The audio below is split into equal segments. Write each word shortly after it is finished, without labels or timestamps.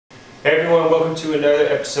Hey everyone, welcome to another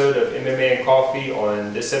episode of MMA and Coffee.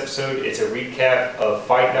 On this episode, it's a recap of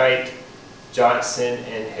Fight Night, Johnson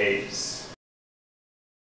and Hayes.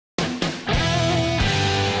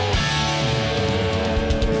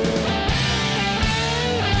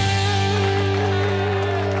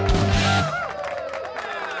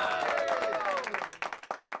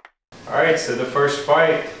 Alright, so the first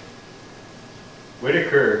fight,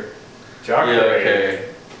 Whittaker, Jacare. Yeah, okay.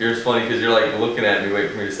 You're funny because you're like looking at me,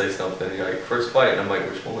 waiting for me to say something. And you're like, first fight, and I'm like,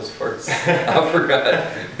 which one was first? I forgot.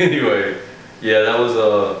 Anyway, yeah, that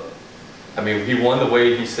was I mean, he won the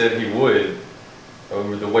way he said he would,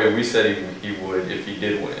 or the way we said he would if he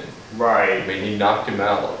did win. Right. I mean, he knocked him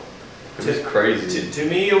out. It was crazy. To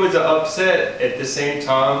me, it was an upset. At the same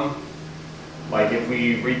time, like if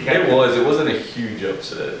we recap, it wasn't a huge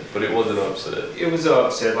upset, but it was an upset. It was an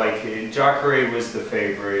upset. Like Jacare was the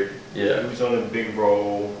favorite. Yeah. He was on a big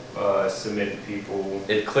roll, submitting people.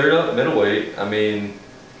 It cleared up middleweight. I mean,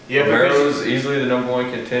 yeah, Romero's easily the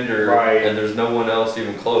 #1 contender, right? And there's no one else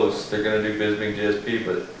even close. They're gonna do Bisping, GSP,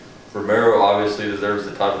 but Romero obviously deserves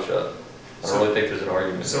the title shot. I don't really think there's an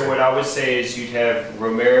argument. So there. what I would say is you'd have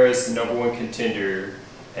Romero as the #1 contender,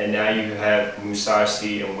 and now you have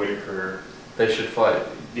Musashi and Whittaker. They should fight.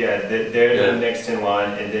 Yeah, they're the next in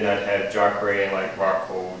line, and then I'd have Jacare and like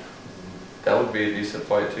Rockhold. That would be a decent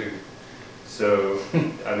fight too. So,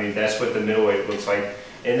 I mean, that's what the middleweight looks like.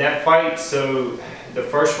 In that fight, so the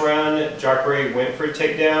first round, Jacare went for a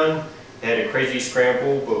takedown. They had a crazy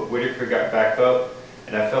scramble, but Whittaker got back up.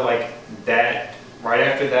 And I felt like that, right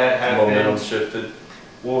after that happened, momentum shifted.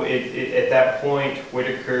 Well, at that point,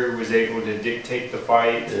 Whittaker was able to dictate the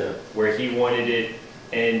fight where he wanted it.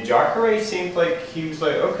 And Jacare seemed like he was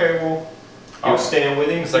like, okay, well, I'll stand with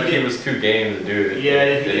him. It's like he was too game to do it. Yeah,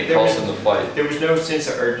 it didn't cost him the fight. There was no sense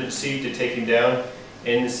of urgency to take him down.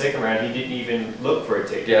 In the second round, he didn't even look for a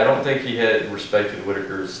takedown. Yeah, I don't think he had respected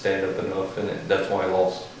Whittaker's stand-up enough, and that's why he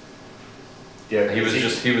lost. Yeah, he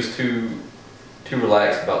was too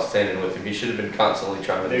relaxed about standing with him. He should have been constantly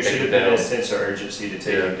trying to take him down. There should have been a sense of urgency to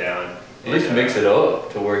take him down. At least mix it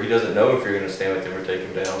up to where he doesn't know if you're going to stand with him or take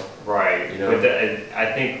him down. Right. You know? But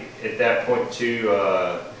I think at that point too,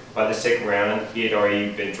 by the second round, he had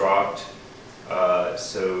already been dropped.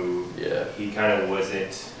 So he kind of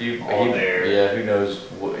wasn't there. Yeah, who knows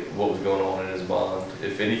what was going on in his mind,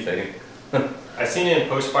 if anything. I seen it in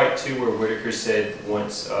post-fight too, where Whittaker said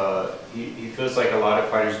once he feels like a lot of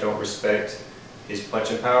fighters don't respect his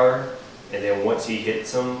punching power, and then once he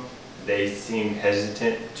hits them, they seem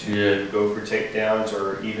hesitant to go for takedowns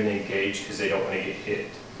or even engage because they don't want to get hit.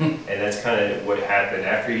 And that's kind of what happened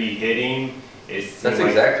after he hit him. That's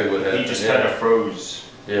exactly what happened. He just kind of froze.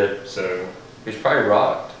 Yeah. So he's probably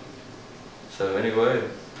rocked. So anyway,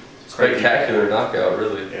 spectacular knockout,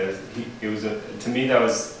 really. Yeah, it was to me that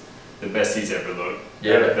was the best he's ever looked.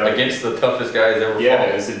 Yeah, against the toughest guys ever fought. Yeah,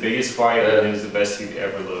 it was the biggest fight, and it was the best he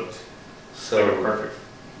ever looked. So perfect.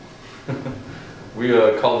 We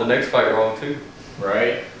called the next fight wrong too.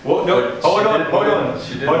 Right. Well, no, hold on.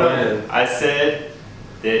 She did win. I said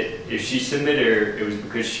that if she submitted her, it was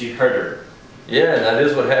because she hurt her. Yeah, that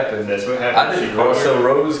is what happened. That's what happened. I didn't know. So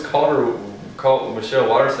Rose caught Michelle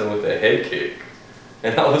Waterson with a head kick,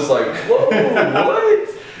 and I was like, whoa, what?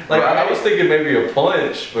 Like I was thinking maybe a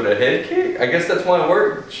punch, but a head kick. I guess that's why it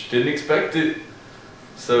worked. She didn't expect it.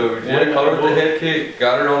 So caught her with the head kick,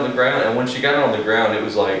 got her on the ground, and when she got her on the ground, it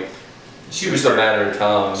was like. It was a matter of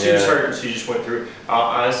time. She was hurt. She just went through.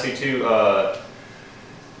 Honestly, too,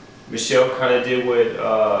 Michelle kind of did what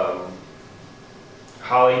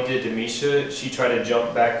Holly did to Misha. She tried to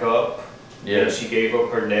jump back up. Yeah. And she gave up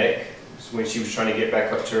her neck when she was trying to get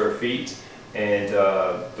back up to her feet. And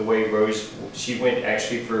the way Rose, she went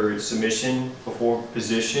actually for submission before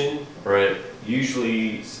position. Right.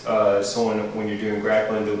 Usually, someone when you're doing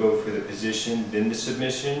grappling, they'll go for the position, then the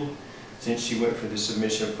submission. Since she went for the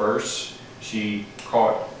submission first, she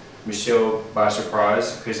caught Michelle by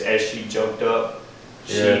surprise because as she jumped up,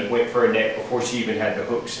 she went for her neck before she even had the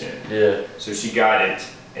hooks in. Yeah. So she got it,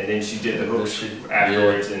 and then she did the hooks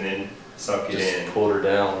afterwards, and then sunk it in. Just pulled her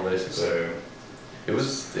down, basically. So it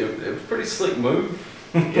was a pretty slick move.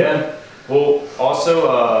 Yeah. Well,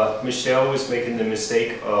 also Michelle was making the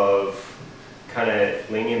mistake of kind of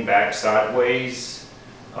leaning back sideways.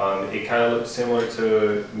 It kind of looked similar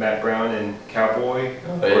to Matt Brown and Cowboy,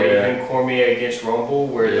 or even Cormier against Rumble,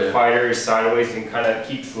 where the fighter is sideways and kind of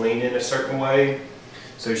keeps leaning a certain way.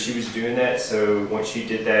 So she was doing that. So once she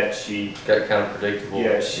did that, she got kind of predictable.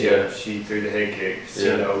 Yeah, she threw the head kick,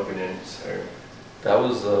 seeing the opening. So that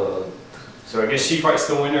was. So I guess she fights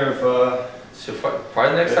the winner of. She'll fight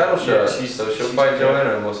probably the next title shot. So she'll fight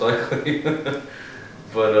Joanna most likely.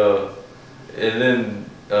 But and then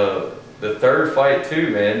the third fight too,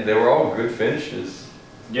 man. They were all good finishes.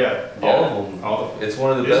 Yeah, all of them. All of them. It's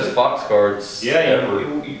one of the best Fox cards ever.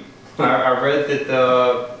 I read that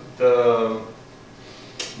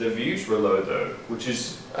the views were low though, which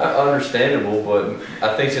is understandable, but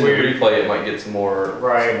I think in the replay it might get some more.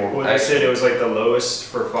 Right. Some more well, they said it was like the lowest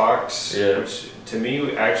for Fox. Yeah. Which to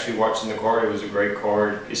me, actually watching the card, it was a great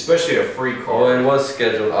card, especially a free card. Well, it was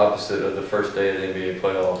scheduled opposite of the first day of the NBA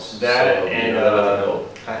playoffs. That so, and that doesn't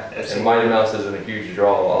help. And Mighty Mouse isn't a huge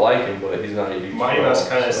draw. I like him, but he's not a huge draw. Mighty Mouse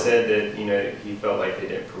kind of said that he felt like they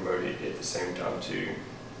didn't promote it at the same time too.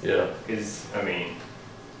 Yeah. Because I mean.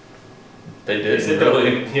 They did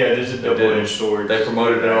really. There's a double-edged sword. They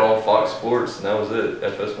promoted it on Fox Sports, and that was it.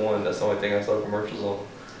 FS1. That's the only thing I saw commercials on.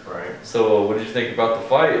 Right. So, what did you think about the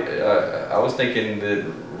fight? I was thinking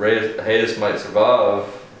that Reis might survive,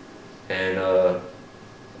 and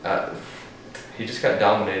he just got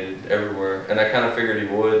dominated everywhere, and I kind of figured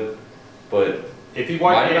he would, but if you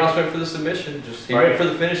watch, Mighty Mouse went for the submission. He went for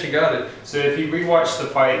the finish and got it. So if you rewatch the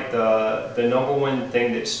fight, the number one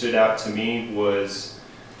thing that stood out to me was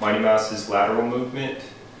Mighty Mouse's lateral movement.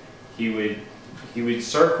 He would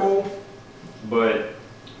circle, but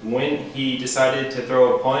when he decided to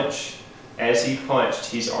throw a punch, as he punched,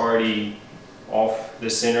 he's already off the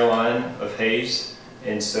center line of Hayes,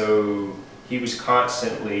 and so he was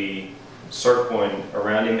constantly circling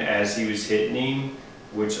around him as he was hitting him,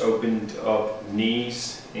 which opened up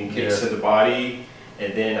knees and kicks to the body.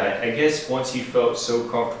 And then I guess once he felt so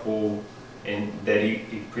comfortable and that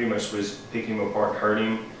he pretty much was picking him apart and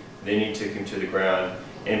hurting him, then he took him to the ground.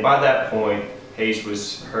 And by that point, Hayes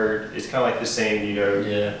was hurt. It's kind of like the saying,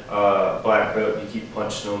 black belt, you keep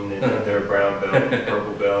punching them, and then they're a brown belt,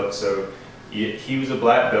 purple belt. So he was a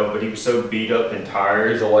black belt, but he was so beat up and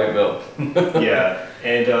tired. He's a white belt. Yeah,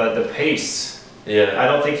 and the pace. Yeah. I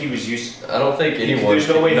don't think he was used. I don't think anyone. There's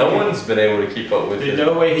no way. No one's been able to keep up with. There's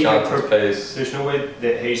no way he Johnson's pace. There's no way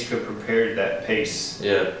that Hayes could prepare that pace.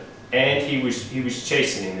 Yeah. And he was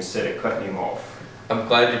chasing him instead of cutting him off. I'm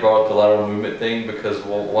glad you brought up the lateral movement thing because,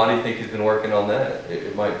 well, why do you think he's been working on that?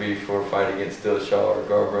 It might be for a fight against Dillashaw or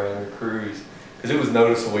Garbrandt or Cruz, because it was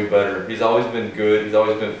noticeably better. He's always been good. He's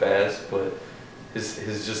always been fast, but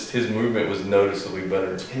his movement was noticeably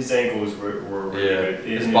better. His ankles were really good.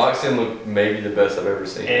 His boxing looked maybe the best I've ever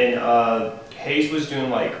seen. And Hayes was doing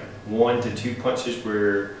like 1 to 2 punches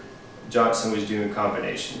where Johnson was doing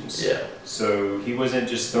combinations. Yeah. So he wasn't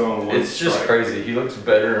just throwing one. It's just crazy. He looks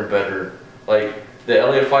better and better. Like, the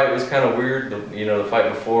Elliott fight was kind of weird, the fight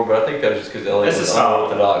before, but I think that was just because Elliott was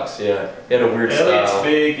unorthodox. Yeah, he had a weird style. Elliott's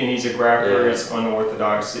big and he's a grappler. It's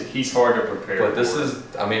unorthodox. He's hard to prepare. But this is,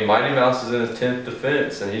 Mighty Mouse is in his 10th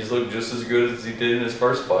defense, and he's looked just as good as he did in his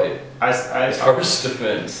first fight. His first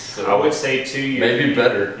defense. So I would say too, maybe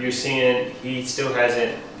better. You're seeing he still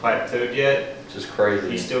hasn't plateaued yet. Just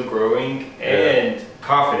crazy. He's still growing and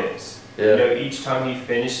confidence. Yeah. Each time he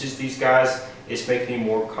finishes these guys, it's making him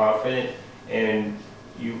more confident. And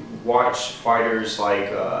you watch fighters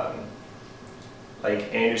like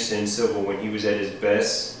Anderson Silva when he was at his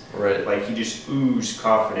best, right? Like he just oozed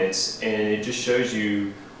confidence, and it just shows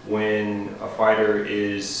you when a fighter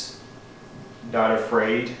is not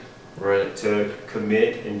afraid, right, to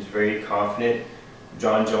commit and is very confident.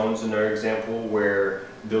 John Jones, another example, where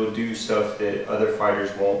they'll do stuff that other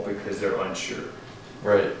fighters won't because they're unsure.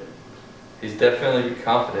 Right. He's definitely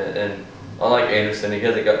confident, and unlike Anderson, he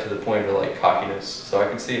hasn't got to the point of like cockiness. So I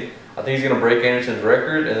can see, I think he's going to break Anderson's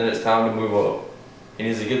record, and then it's time to move up. He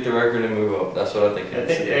needs to get the record and move up. That's what I think. I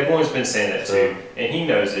think everyone's been saying that too, and he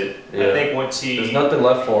knows it. Yeah. I think once there's nothing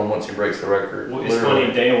left for him once he breaks the record. Well, it's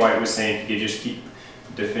funny. Dana White was saying he could just keep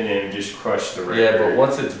defending and just crush the record. Yeah, but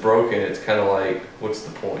once it's broken, it's kind of like, what's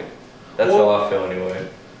the point? That's how I feel anyway.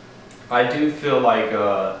 I do feel like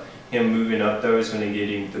him moving up though is going to get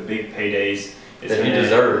him the big paydays that he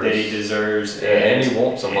deserves. That he deserves. Yeah, and he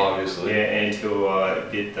wants them, obviously. Yeah, and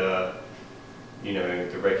he'll get the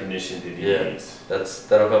the recognition that he needs.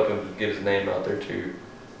 That'll help him get his name out there too.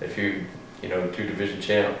 If two division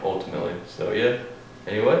champ ultimately. So yeah.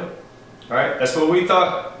 Anyway. All right, that's what we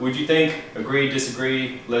thought. What'd you think? Agree,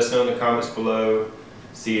 disagree? Let us know in the comments below.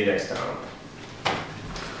 See you next time.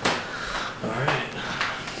 All right.